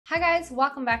Hi guys,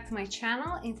 welcome back to my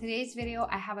channel. In today's video,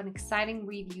 I have an exciting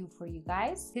review for you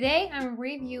guys. Today, I'm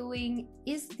reviewing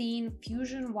ISDIN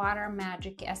Fusion Water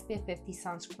Magic SPF 50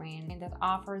 sunscreen that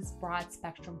offers broad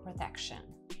spectrum protection.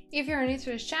 If you're new to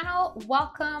this channel,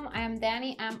 welcome. I am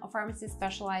Danny. I'm a pharmacist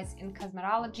specialized in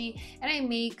cosmetology and I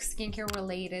make skincare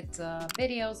related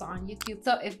videos on YouTube.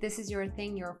 So if this is your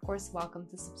thing, you're of course welcome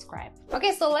to subscribe.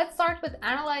 Okay, so let's start with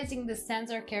analyzing the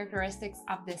sensor characteristics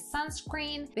of this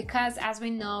sunscreen, because as we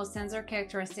know, sensor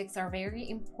characteristics are very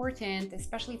important,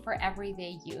 especially for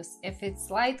everyday use. If it's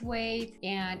lightweight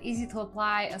and easy to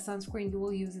apply, a sunscreen, you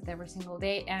will use it every single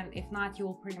day, and if not, you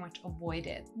will pretty much avoid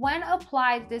it. When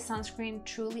applied, this sunscreen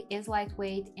truly is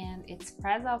lightweight and it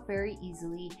spreads out very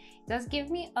easily. It does give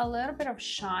me a little bit of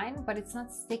shine, but it's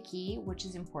not sticky, which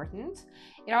is important.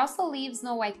 It also leaves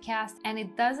no white cast and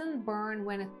it doesn't burn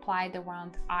when applied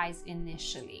around eyes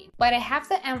initially. But I have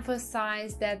to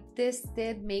emphasize that this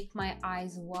did make my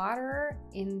eyes water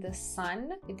in the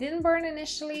sun. It didn't burn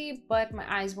initially, but my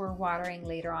eyes were watering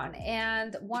later on.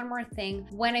 And one more thing,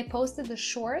 when I posted the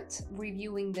short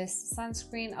reviewing this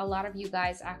sunscreen, a lot of you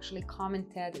guys actually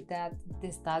commented that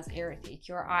this does irritate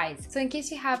your eyes. So in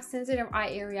case you have sensitive eye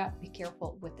area, be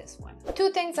careful with this one. Two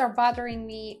things are bothering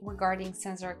me regarding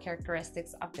sensor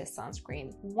characteristics of this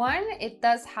sunscreen. One, it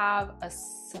does have a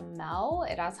smell,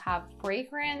 it does have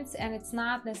fragrance, and it's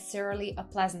not necessarily a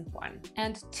pleasant one.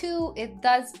 And two, it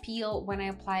does peel when I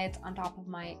apply it on top of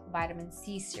my vitamin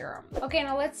C serum. Okay,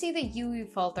 now let's see the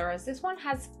UV filters. This one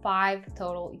has 5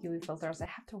 total UV filters. I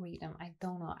have to read them. I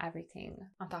don't know everything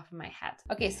on top of my head.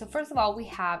 Okay, so first of all, we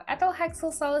have ethyl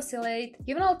hexyl salicylate,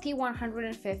 Uvinol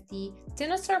T150,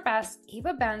 tinoserbest,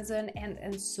 avobenzone, and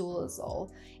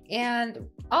ensulazole. And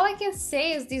all I can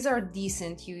say is these are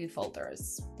decent UV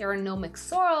filters. There are no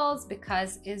mixed oils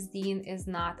because ISDIN is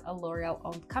not a L'Oreal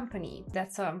owned company.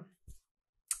 That's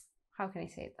how can I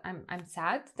say it? I'm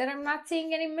sad that I'm not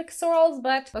seeing any mixed oils,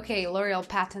 but okay, L'Oreal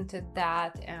patented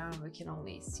that and we can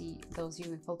only see those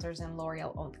UV filters in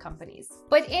L'Oreal owned companies.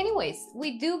 But anyways,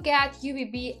 we do get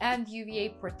UVB and UVA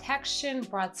protection,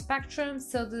 broad spectrum,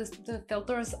 so the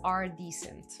filters are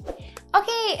decent.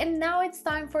 Okay, and now it's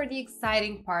time for the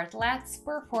exciting part. Let's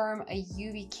perform a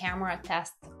UV camera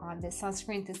test on this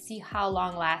sunscreen to see how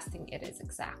long lasting it is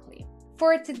exactly.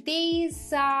 For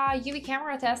today's UV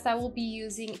camera test, I will be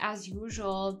using, as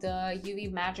usual, the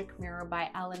UV Magic Mirror by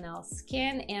L&L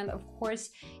Skin. And of course,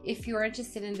 if you're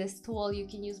interested in this tool, you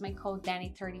can use my code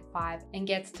Danny35 and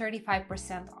get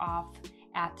 35% off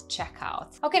at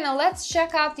checkout. Okay, now let's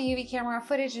check out the UV camera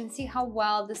footage and see how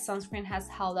well the sunscreen has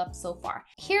held up so far.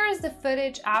 Here is the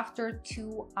footage after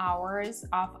 2 hours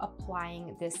of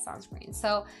applying this sunscreen.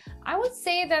 So I would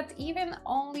say that even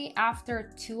only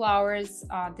after 2 hours,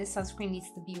 this sunscreen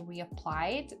needs to be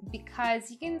reapplied,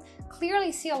 because you can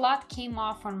clearly see a lot came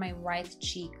off on my right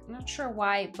cheek. I'm not sure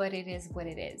why, but it is what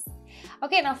it is.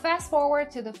 Okay, now fast forward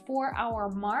to the 4-hour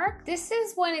mark. This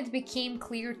is when it became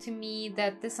clear to me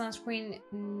that the sunscreen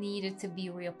needed to be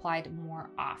reapplied more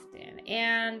often.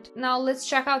 And now let's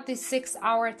check out the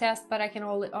 6-hour test, but I can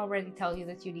already tell you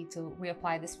that you need to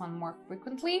reapply this one more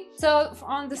frequently. So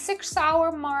on the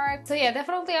 6-hour mark, so yeah,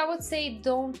 definitely I would say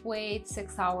don't wait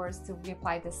 6 hours to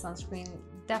reapply this sunscreen.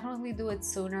 Definitely do it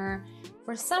sooner.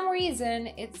 For some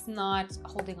reason, it's not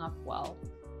holding up well.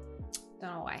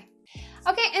 Don't know why.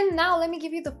 Okay, and now let me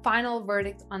give you the final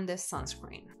verdict on this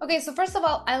sunscreen. Okay, so first of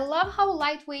all, I love how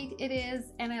lightweight it is,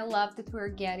 and I love that we're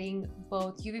getting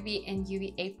both UVB and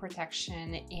UVA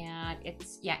protection, and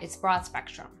it's broad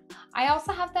spectrum. I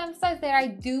also have to emphasize that I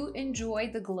do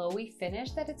enjoy the glowy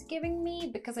finish that it's giving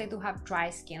me because I do have dry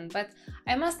skin, but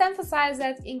I must emphasize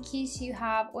that in case you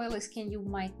have oily skin, you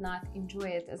might not enjoy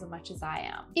it as much as I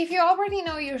am. If you already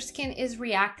know your skin is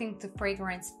reacting to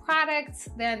fragrance products,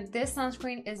 then this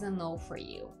sunscreen is a no for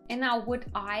you. And now, would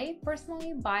I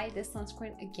personally buy this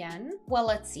sunscreen again? Well,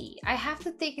 let's see. I have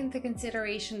to take into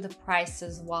consideration the price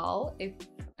as well if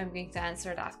I'm going to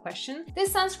answer that question.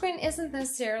 This sunscreen isn't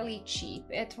necessarily cheap.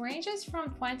 It ranges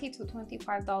from $20 to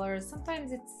 $25.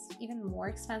 Sometimes it's even more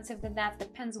expensive than that,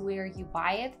 depends where you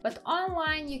buy it. But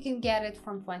online, you can get it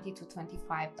from $20 to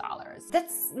 $25.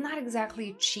 That's not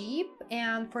exactly cheap.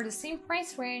 And for the same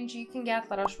price range, you can get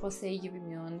La Roche-Posay UV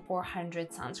Immune 400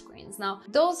 sunscreens. Now,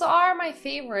 those are my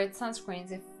favorite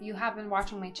sunscreens. If you have been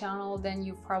watching my channel, then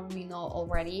you probably know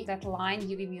already that line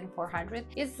UV Immune 400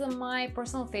 is my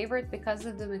personal favorite because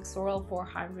of the Mixoral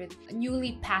 400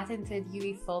 newly patented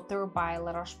UV filter by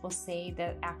La Roche-Posay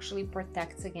that actually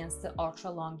protects against the ultra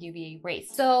long UVA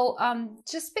rays. So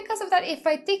just because of that, if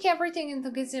I take everything into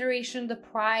consideration, the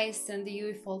price and the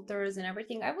UV filters and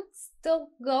everything, I would still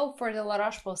go for the La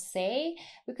Roche-Posay,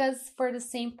 because for the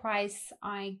same price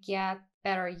I get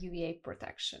better UVA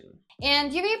protection.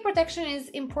 And UVA protection is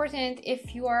important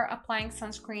if you are applying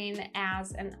sunscreen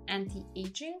as an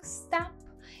anti-aging step.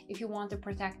 If you want to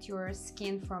protect your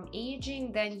skin from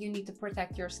aging, then you need to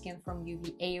protect your skin from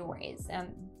UVA rays,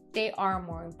 and they are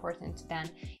more important than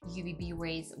UVB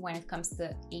rays when it comes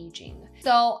to aging.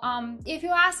 So if you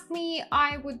ask me,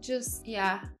 I would just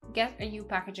get a new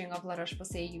packaging of La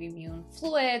Roche-Posay UV Immune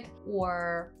Fluid,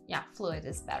 or fluid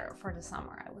is better for the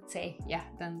summer, I would say,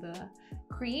 than the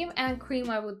cream. And cream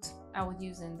I would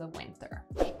use in the winter.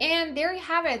 And there you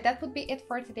have it. That would be it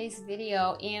for today's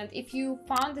video. And if you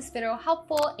found this video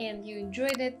helpful and you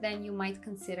enjoyed it, then you might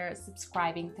consider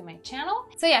subscribing to my channel.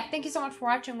 So thank you so much for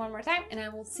watching one more time, and I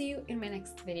will see you in my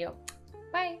next video.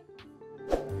 Bye.